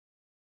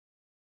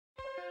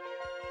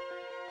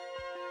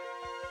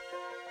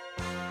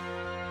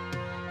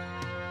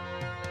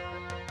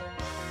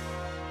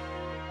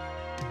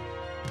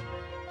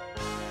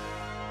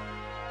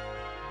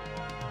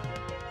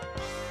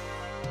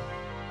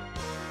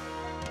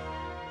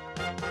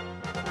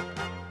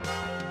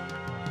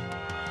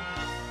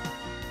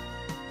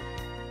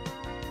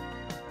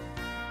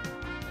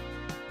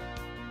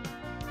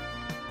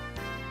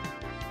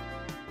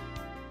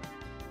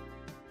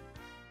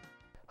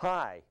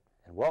Hi,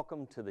 and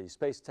welcome to the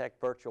SpaceTEC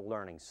Virtual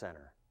Learning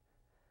Center.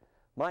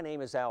 My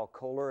name is Al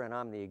Kohler, and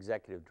I'm the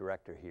Executive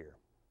Director here.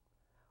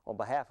 On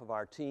behalf of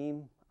our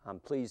team, I'm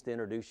pleased to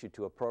introduce you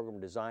to a program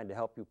designed to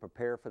help you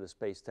prepare for the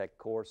SpaceTEC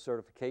Core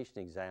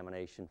Certification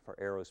Examination for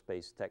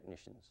Aerospace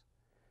Technicians.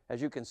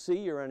 As you can see,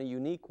 you're in a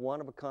unique,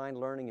 one-of-a-kind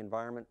learning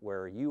environment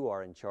where you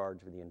are in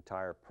charge of the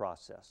entire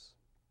process.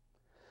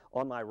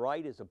 On my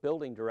right is a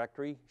building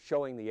directory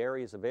showing the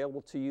areas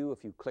available to you.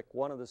 If you click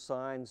one of the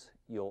signs,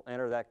 you'll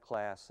enter that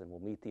class and will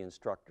meet the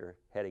instructor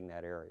heading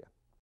that area.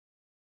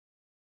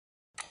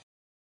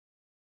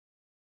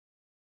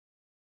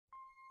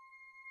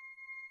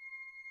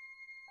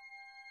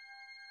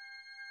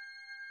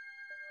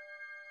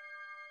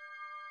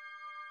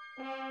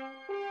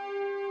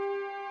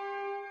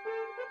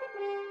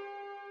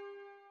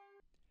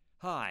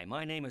 Hi,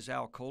 my name is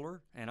Al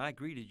Kohler, and I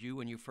greeted you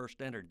when you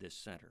first entered this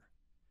center.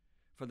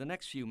 For the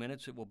next few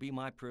minutes, it will be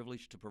my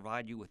privilege to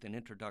provide you with an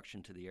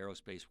introduction to the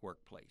aerospace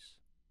workplace.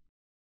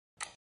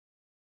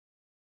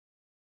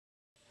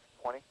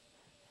 20.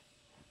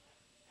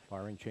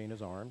 Firing chain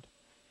is armed.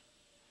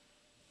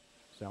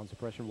 Sound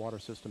suppression water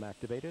system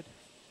activated.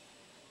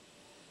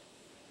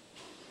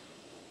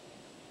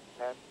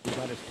 10.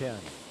 Minus 10,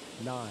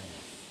 9,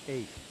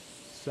 8,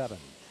 7,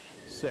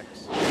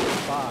 6,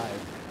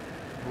 5.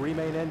 Three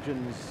main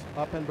engines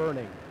up and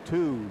burning.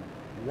 2,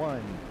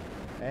 1.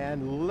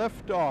 And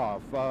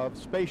liftoff of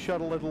Space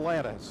Shuttle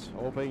Atlantis,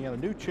 opening a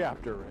new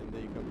chapter in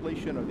the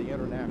completion of the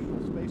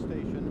International Space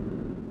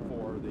Station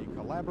for the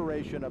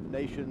collaboration of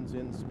nations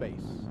in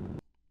space.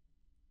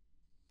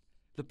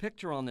 The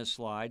picture on this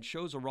slide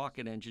shows a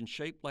rocket engine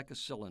shaped like a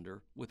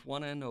cylinder with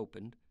one end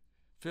opened,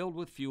 filled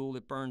with fuel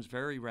that burns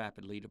very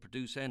rapidly to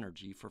produce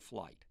energy for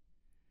flight.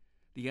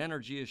 The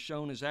energy is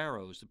shown as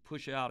arrows that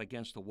push out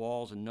against the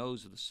walls and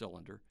nose of the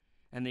cylinder,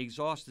 and the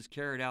exhaust is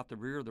carried out the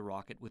rear of the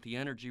rocket with the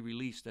energy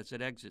released as it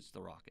exits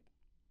the rocket.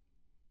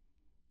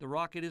 The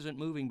rocket isn't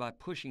moving by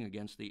pushing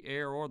against the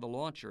air or the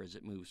launcher as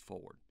it moves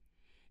forward.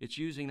 It's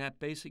using that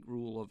basic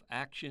rule of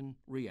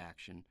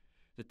action-reaction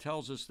that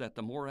tells us that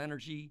the more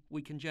energy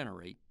we can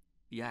generate,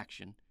 the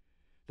action,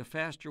 the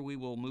faster we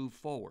will move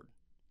forward,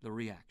 the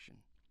reaction.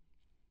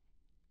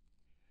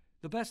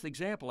 The best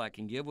example I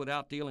can give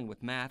without dealing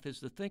with math is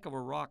to think of a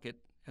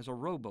rocket as a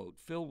rowboat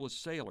filled with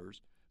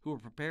sailors who are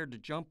prepared to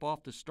jump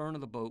off the stern of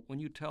the boat when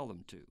you tell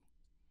them to.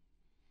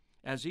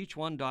 As each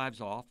one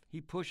dives off, he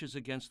pushes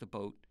against the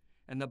boat,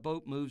 and the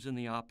boat moves in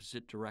the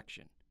opposite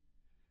direction.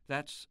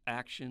 That's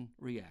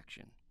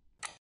action-reaction.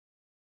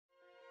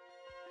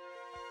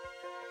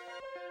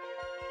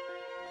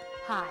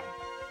 Hi,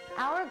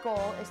 our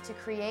goal is to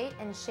create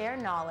and share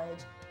knowledge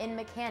in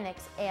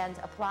mechanics and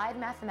applied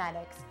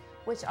mathematics,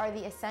 which are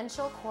the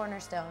essential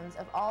cornerstones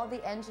of all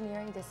the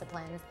engineering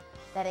disciplines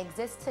that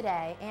exist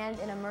today and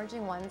in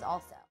emerging ones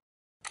also.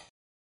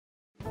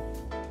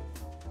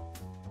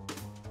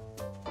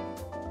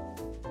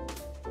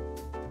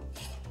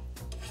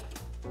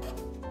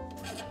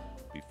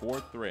 Before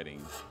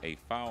threading, a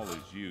fowle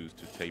is used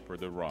to taper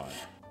the rod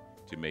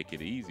to make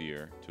it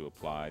easier to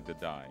apply the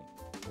die.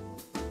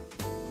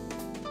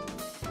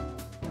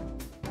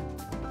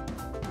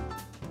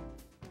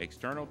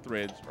 External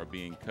threads are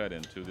being cut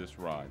into this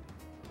rod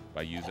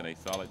by using a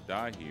solid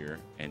die here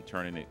and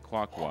turning it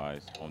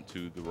clockwise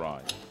onto the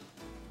rod.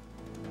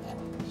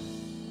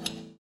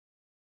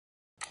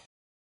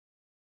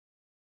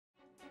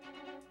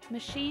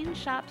 Machine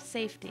shop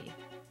safety.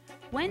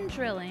 When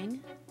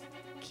drilling,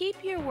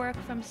 keep your work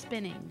from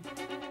spinning.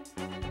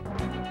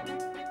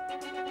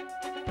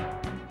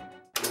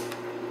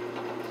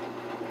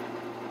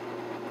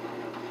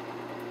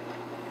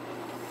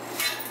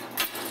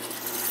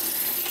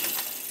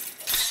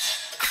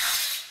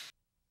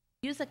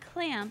 Use a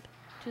clamp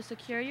to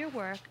secure your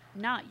work,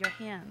 not your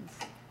hands.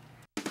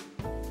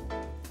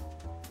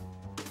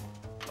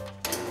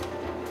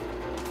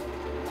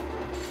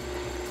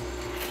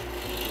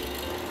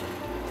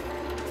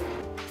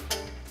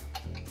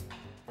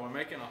 We're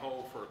making a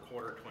hole for a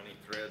 1/4 20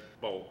 thread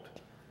bolt.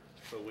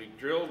 So we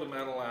drill the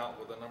metal out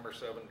with a number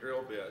 7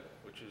 drill bit,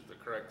 which is the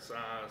correct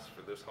size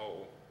for this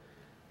hole.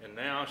 And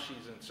now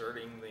she's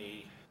inserting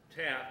the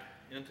tap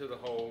into the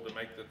hole to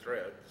make the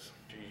threads.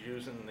 She's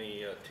using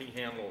the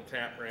T-handle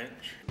tap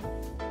wrench.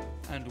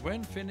 And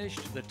when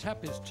finished, the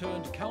tap is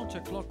turned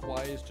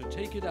counterclockwise to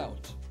take it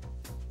out.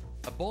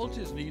 A bolt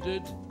is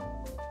needed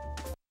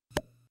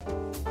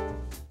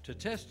to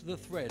test the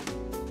thread.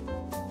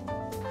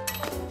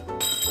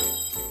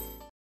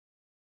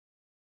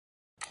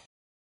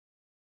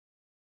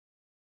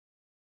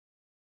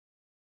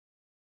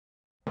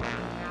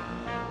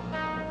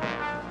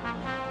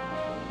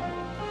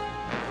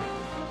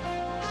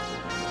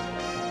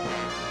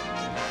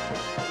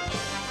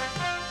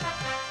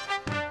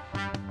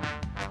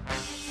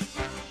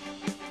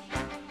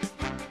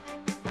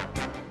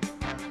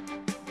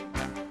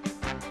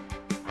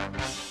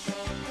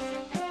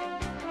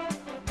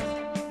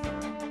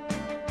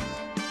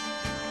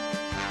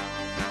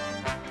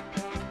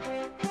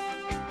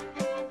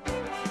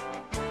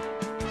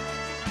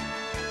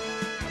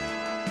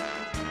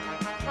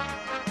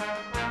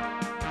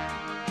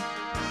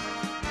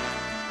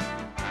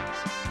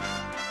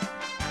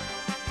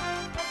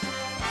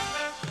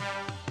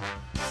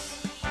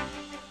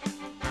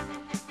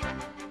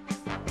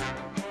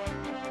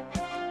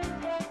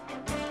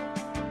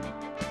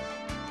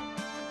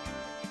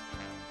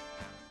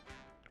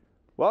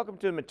 Welcome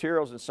to the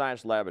Materials and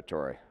Science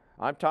Laboratory.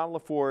 I'm Tom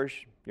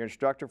LaForge, your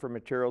instructor for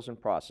Materials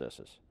and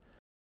Processes.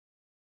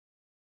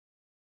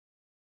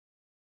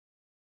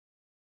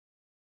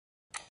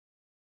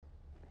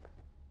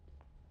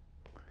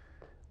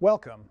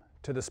 Welcome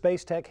to the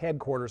SpaceTEC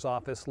headquarters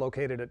office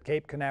located at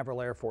Cape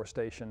Canaveral Air Force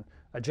Station,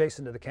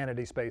 adjacent to the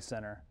Kennedy Space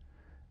Center.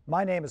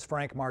 My name is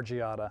Frank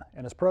Margiotta,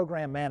 and as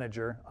program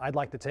manager, I'd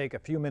like to take a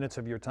few minutes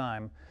of your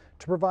time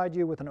to provide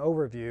you with an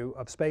overview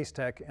of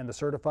SpaceTEC and the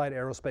Certified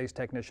Aerospace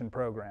Technician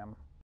program.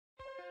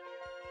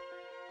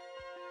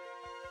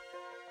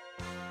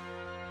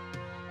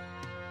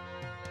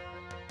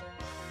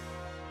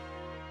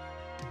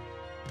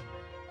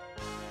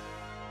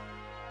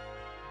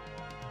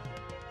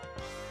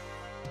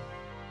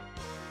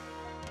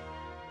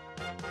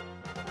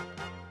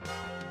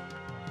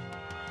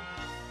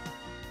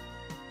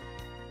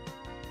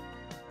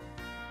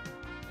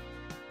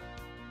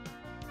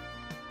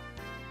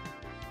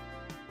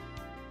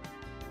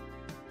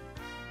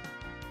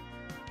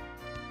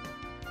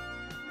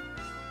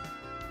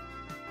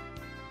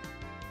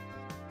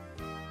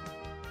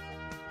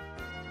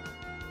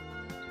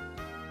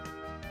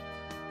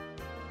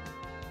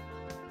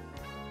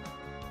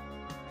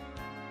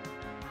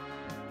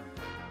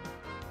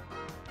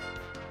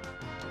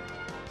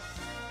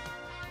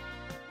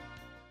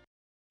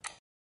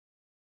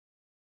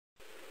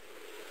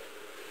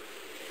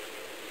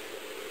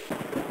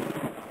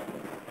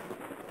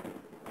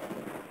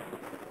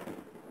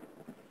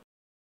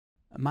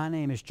 My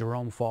name is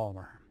Jerome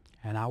Fallmer,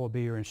 and I will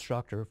be your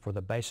instructor for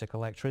the Basic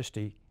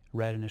Electricity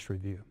Readiness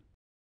Review.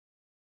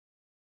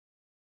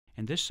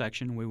 In this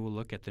section, we will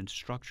look at the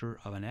structure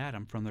of an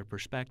atom from the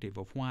perspective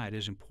of why it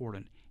is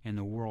important in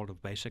the world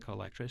of basic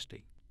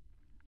electricity.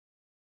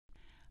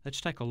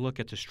 Let's take a look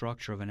at the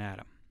structure of an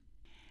atom.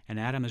 An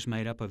atom is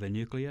made up of a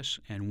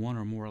nucleus and one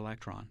or more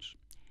electrons.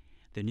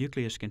 The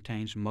nucleus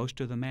contains most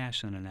of the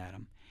mass in an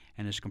atom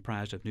and is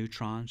comprised of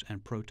neutrons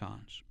and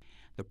protons.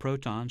 The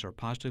protons are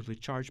positively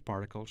charged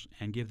particles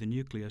and give the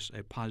nucleus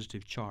a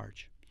positive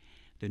charge.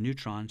 The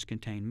neutrons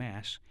contain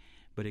mass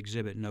but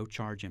exhibit no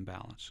charge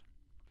imbalance.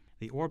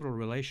 The orbital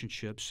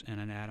relationships in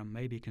an atom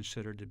may be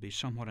considered to be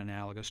somewhat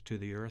analogous to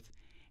the Earth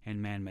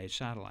and man-made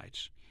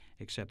satellites,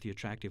 except the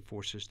attractive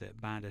forces that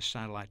bind a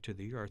satellite to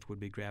the Earth would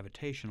be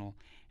gravitational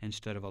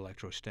instead of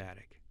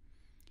electrostatic.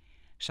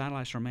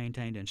 Satellites are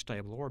maintained in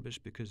stable orbits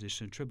because the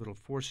centripetal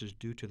forces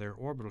due to their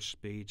orbital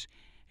speeds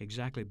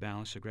exactly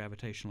balance the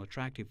gravitational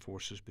attractive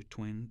forces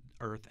between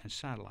Earth and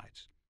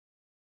satellites.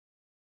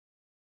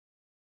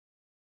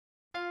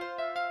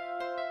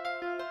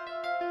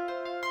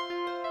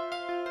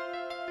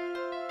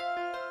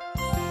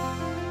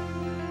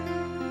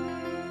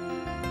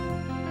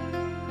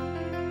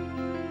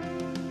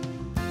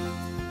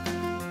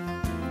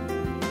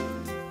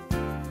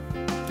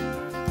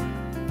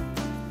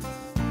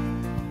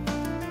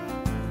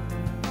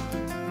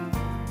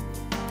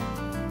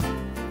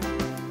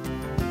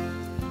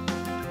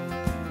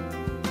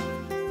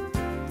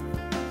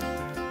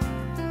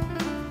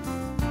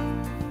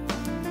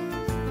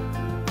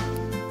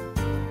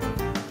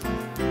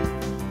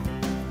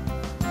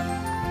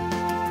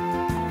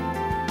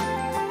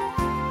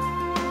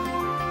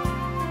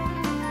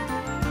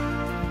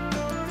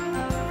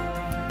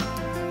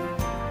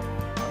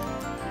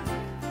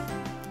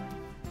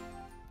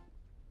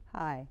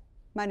 Hi,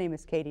 my name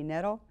is Katie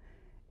Nettle.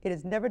 It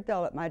is never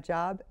dull at my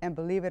job, and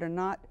believe it or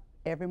not,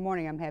 every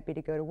morning I'm happy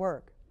to go to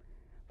work.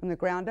 From the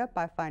ground up,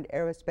 I find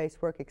aerospace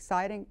work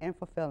exciting and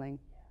fulfilling.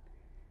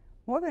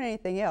 More than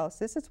anything else,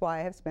 this is why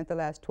I have spent the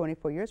last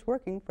 24 years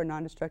working for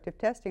non-destructive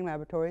testing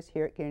laboratories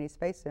here at Kennedy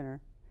Space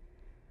Center.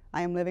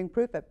 I am living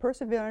proof that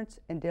perseverance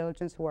and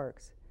diligence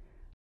works.